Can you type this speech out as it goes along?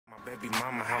baby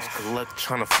mama house, good luck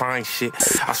trying to find shit.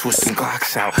 I switch them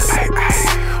Glocks out. Ay,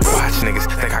 ay. Watch niggas,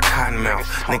 they got cotton mouth.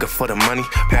 Nigga for the money,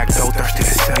 back door thirsty to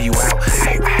sell you out.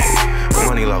 Ay, ay.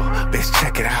 Money low, bitch,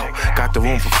 check it out. Got the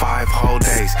room for 5 whole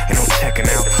days, and I'm checking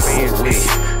out.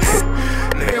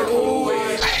 Nigga, ooh,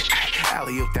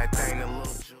 alley-oop that thing a little.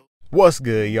 What's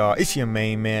good, y'all? It's your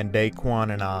main man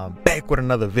Daquan, and I'm back with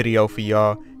another video for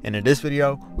y'all. And in this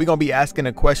video, we're gonna be asking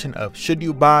a question of should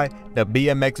you buy the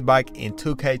BMX bike in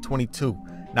 2K22.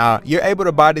 Now, you're able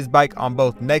to buy this bike on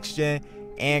both next gen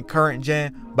and current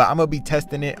gen, but I'm gonna be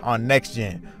testing it on next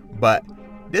gen. But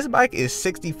this bike is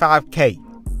 65K,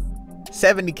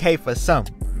 70K for some.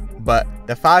 But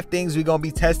the 5 things we're gonna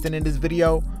be testing in this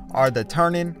video are the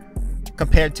turning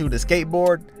compared to the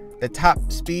skateboard, the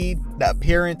top speed, the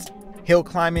appearance, hill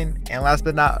climbing, and last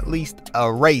but not least,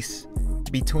 a race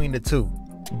between the two.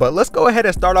 But let's go ahead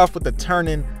and start off with the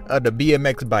turning of the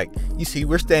BMX bike. You see,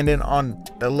 we're standing on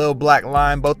the little black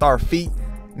line, both our feet.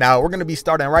 Now we're gonna be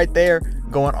starting right there,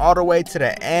 going all the way to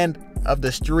the end of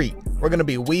the street. We're gonna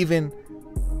be weaving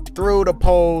through the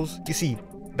poles. You see,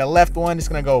 the left one is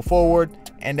gonna go forward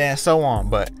and then so on.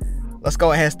 But let's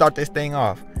go ahead and start this thing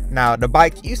off. Now the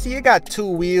bike, you see, it got 2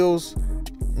 wheels.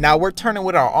 Now we're turning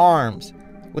with our arms.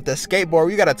 With the skateboard,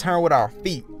 we gotta turn with our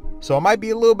feet. So it might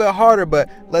be a little bit harder, but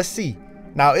let's see.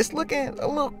 Now it's looking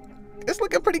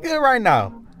pretty good right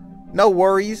now. No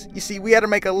worries. You see, we had to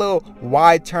make a little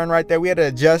wide turn right there. We had to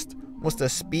adjust once the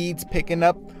speed's picking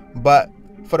up, but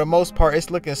for the most part,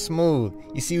 it's looking smooth.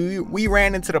 You see, we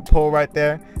ran into the pole right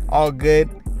there. All good.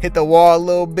 Hit the wall a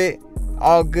little bit.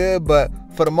 All good, but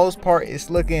for the most part, it's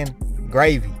looking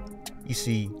gravy. You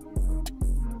see,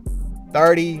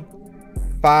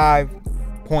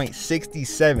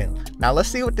 35.67. Now let's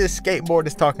see what this skateboard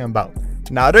is talking about.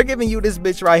 Now they're giving you this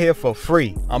bitch right here for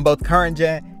free on both current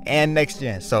gen and next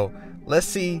gen. So let's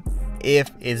see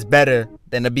if it's better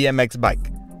than the BMX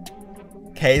bike.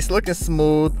 Okay, it's looking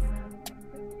smooth.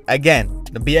 Again,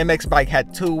 the BMX bike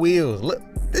had 2 wheels. Look,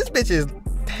 this bitch is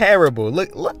terrible.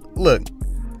 Look.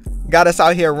 Got us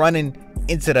out here running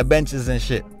into the benches and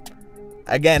shit.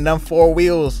 Again, them 4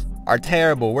 wheels are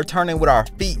terrible. We're turning with our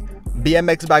feet.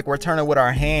 BMX bike, we're turning with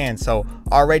our hands. So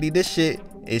already this shit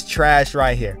is trash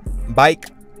right here. Bike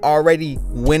already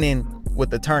winning with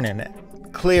the turning.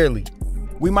 Clearly,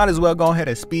 we might as well go ahead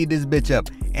and speed this bitch up.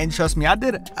 And trust me, I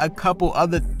did a couple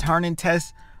other turning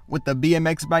tests with the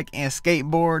BMX bike and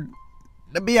skateboard.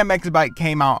 The BMX bike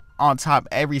came out on top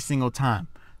every single time.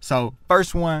 So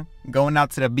first one, going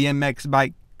out to the BMX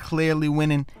bike, clearly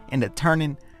winning in the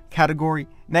turning category.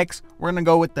 Next, we're gonna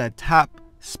go with the top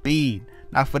speed.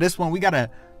 Now for this one, we got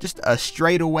just a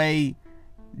straightaway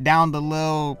down the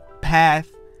little path.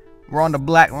 We're on the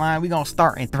black line. We're gonna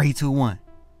start in 3, 2, 1.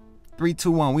 3, 2,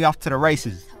 1. We off to the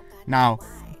races. Now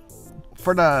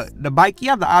for the bike, you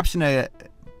have the option of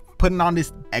putting on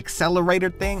this accelerator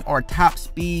thing or top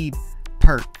speed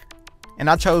perk, and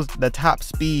I chose the top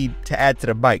speed to add to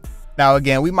the bike. Now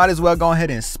again, we might as well go ahead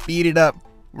and speed it up.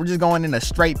 We're just going in a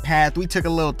straight path. We took a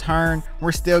little turn.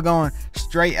 We're still going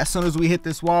straight. As soon as we hit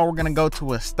this wall, we're gonna go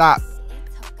to a stop.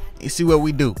 You see what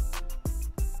we do.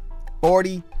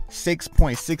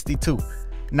 46.62.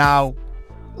 Now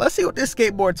let's see what this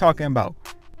skateboard talking about.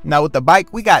 Now with the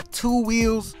bike, we got 2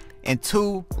 wheels and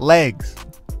 2 legs.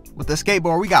 With the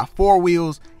skateboard, we got 4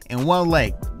 wheels and 1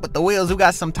 leg. But the wheels, we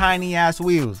got some tiny ass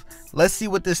wheels. Let's see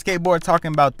what this skateboard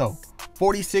talking about though.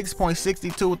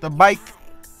 46.62 with the bike.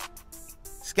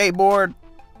 Skateboard,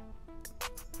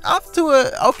 off to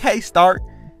a okay start.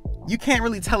 You can't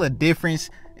really tell a difference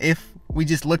if we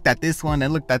just looked at this one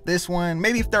and looked at this one.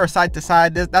 Maybe if they're side to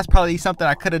side, that's probably something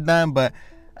I could have done, but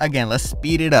again, let's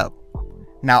speed it up.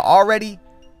 Now already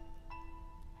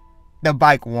the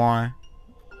bike won,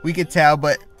 we could tell,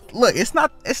 but look, it's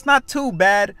not too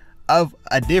bad of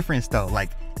a difference though.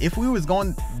 Like if we was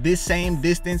going this same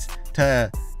distance to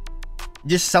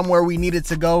just somewhere we needed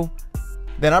to go,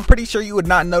 then I'm pretty sure you would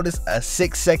not notice a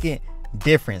 6-second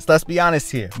difference. Let's be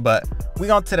honest here. But we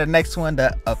on to the next one,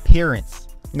 the appearance.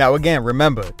 Now again,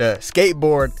 remember, the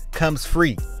skateboard comes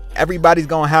free. Everybody's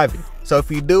gonna have it. So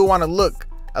if you do want to look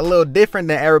a little different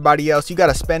than everybody else, you got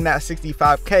to spend that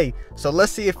 65K. So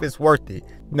let's see if it's worth it.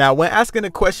 Now when asking the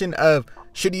question of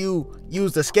should you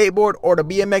use the skateboard or the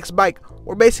BMX bike,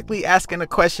 we're basically asking the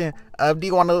question of do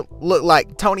you want to look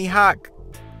like Tony Hawk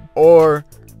or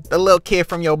the little kid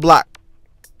from your block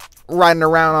riding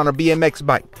around on a BMX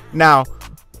bike. Now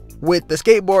with the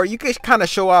skateboard, you can kind of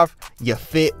show off your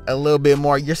fit a little bit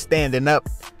more. You're standing up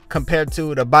compared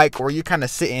to the bike where you're kind of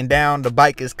sitting down. The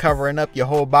bike is covering up your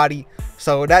whole body.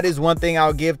 So that is one thing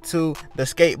I'll give to the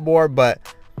skateboard. But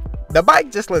The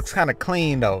bike just looks kind of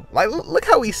clean though. Like, look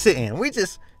how we sitting. We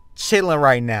just chilling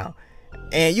right now.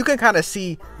 And you can kind of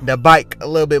see the bike a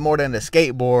little bit more than the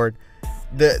skateboard.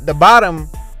 The bottom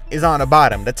is on the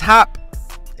bottom. The top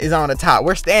is on the top.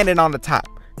 We're standing on the top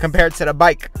compared to the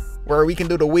bike where we can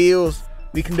do the wheels,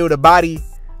 we can do the body,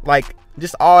 like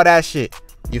just all that shit.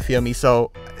 You feel me?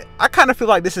 So I kind of feel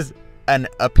like this is an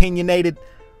opinionated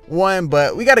one,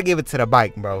 but we got to give it to the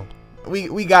bike, bro.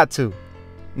 We got to.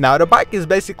 Now the bike is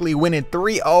basically winning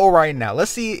 3-0 right now.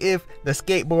 Let's see if the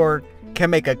skateboard can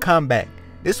make a comeback.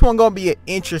 This one gonna be an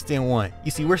interesting one.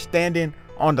 You see, we're standing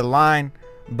on the line,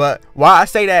 but why I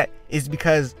say that is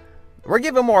because we're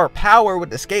giving more power with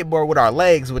the skateboard with our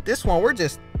legs. With this one, we're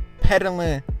just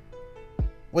pedaling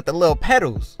with the little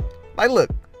pedals. Like, look,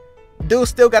 dude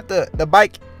still got the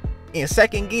bike in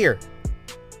second gear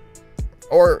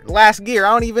or last gear,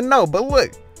 I don't even know, but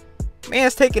look,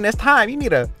 man's taking his time. You need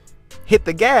to hit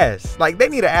the gas. Like, they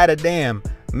need to add a damn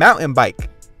mountain bike.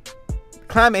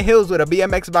 Climbing hills with a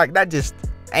BMX bike, that just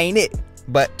ain't it.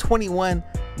 But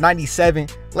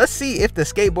 21.97, let's see if the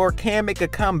skateboard can make a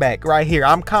comeback right here.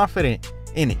 I'm confident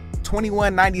in it.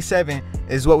 21.97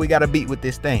 is what we got to beat with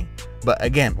this thing. But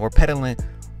again, we're pedaling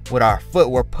with our foot,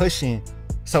 we're pushing,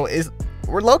 so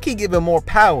we're low-key giving more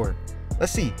power.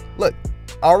 Let's see, look,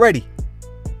 already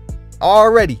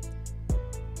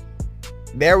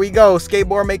there we go.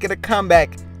 Skateboard making a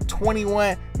comeback.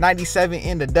 21.97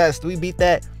 in the dust. We beat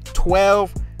that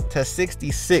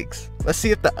 12-66. Let's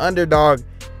see if the underdog,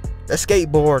 the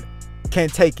skateboard, can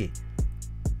take it.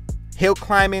 Hill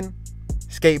climbing,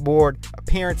 skateboard,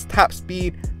 appearance, top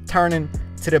speed, turning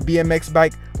to the BMX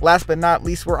bike. Last but not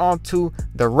least, we're on to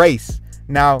the race.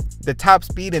 Now, the top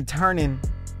speed and turning,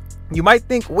 you might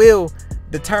think will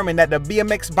determine that the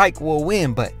BMX bike will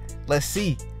win, but let's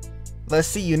see. Let's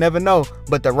see, you never know.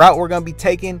 But the route we're going to be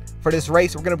taking for this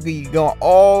race, we're going to be going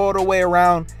all the way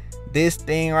around this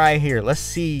thing right here. Let's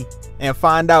see and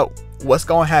find out what's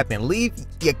going to happen. Leave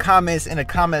your comments in the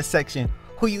comment section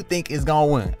who you think is going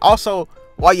to win. Also,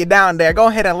 while you're down there, go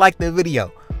ahead and like the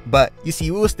video. But you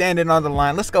see, we were standing on the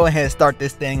line. Let's go ahead and start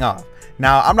this thing off.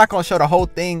 Now, I'm not going to show the whole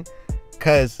thing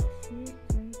because,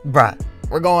 bruh,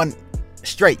 we're going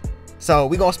straight. So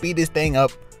we're going to speed this thing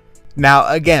up. Now,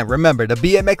 again, remember, the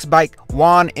BMX bike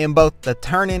won in both the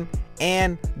turning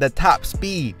and the top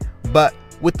speed. But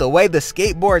with the way the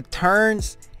skateboard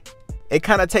turns, it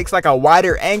kind of takes like a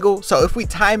wider angle. So if we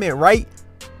time it right,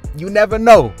 you never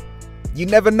know. You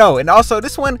never know. And also,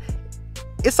 this one,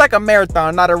 it's like a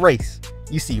marathon, not a race.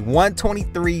 You see,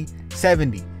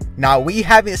 1:23.70. Now, we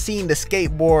haven't seen the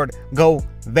skateboard go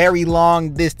very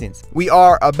long distance. We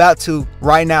are about to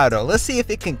right now, though. Let's see if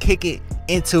it can kick it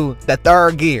into the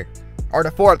third gear or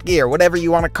the fourth gear, whatever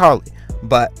you want to call it.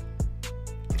 But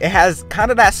it has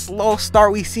kind of that slow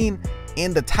start we seen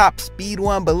in the top speed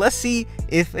one. But let's see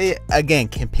if it again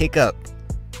can pick up.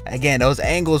 Again, those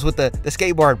angles with the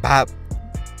skateboard pop,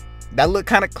 that look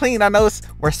kind of clean. I know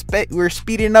we're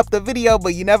speeding up the video,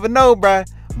 but you never know, bruh.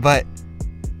 But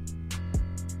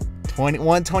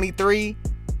 21:23,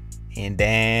 and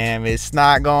damn, it's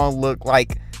not gonna look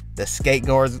like the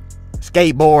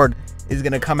skateboard is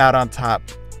gonna come out on top,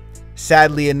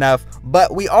 sadly enough.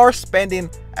 But we are spending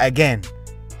again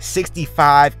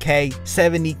 65k,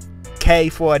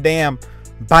 70k for a damn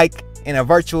bike in a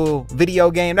virtual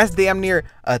video game. That's damn near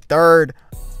a third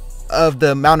of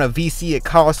the amount of VC it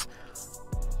costs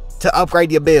to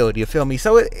upgrade your build. You feel me?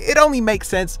 So it only makes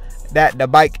sense that the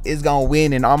bike is gonna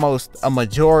win in almost a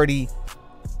majority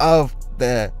of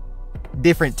the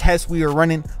different tests we were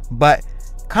running. But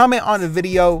comment on the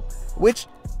video which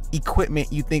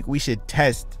equipment you think we should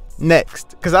test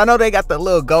next, because I know they got the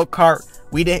little go-kart.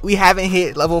 We haven't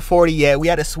hit level 40 yet. We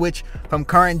had to switch from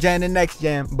current gen to next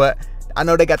gen, but I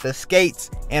know they got the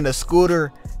skates and the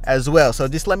scooter as well. So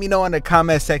just let me know in the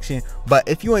comment section. But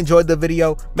if you enjoyed the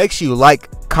video, make sure you like,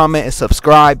 comment, and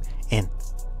subscribe, and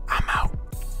I'm out.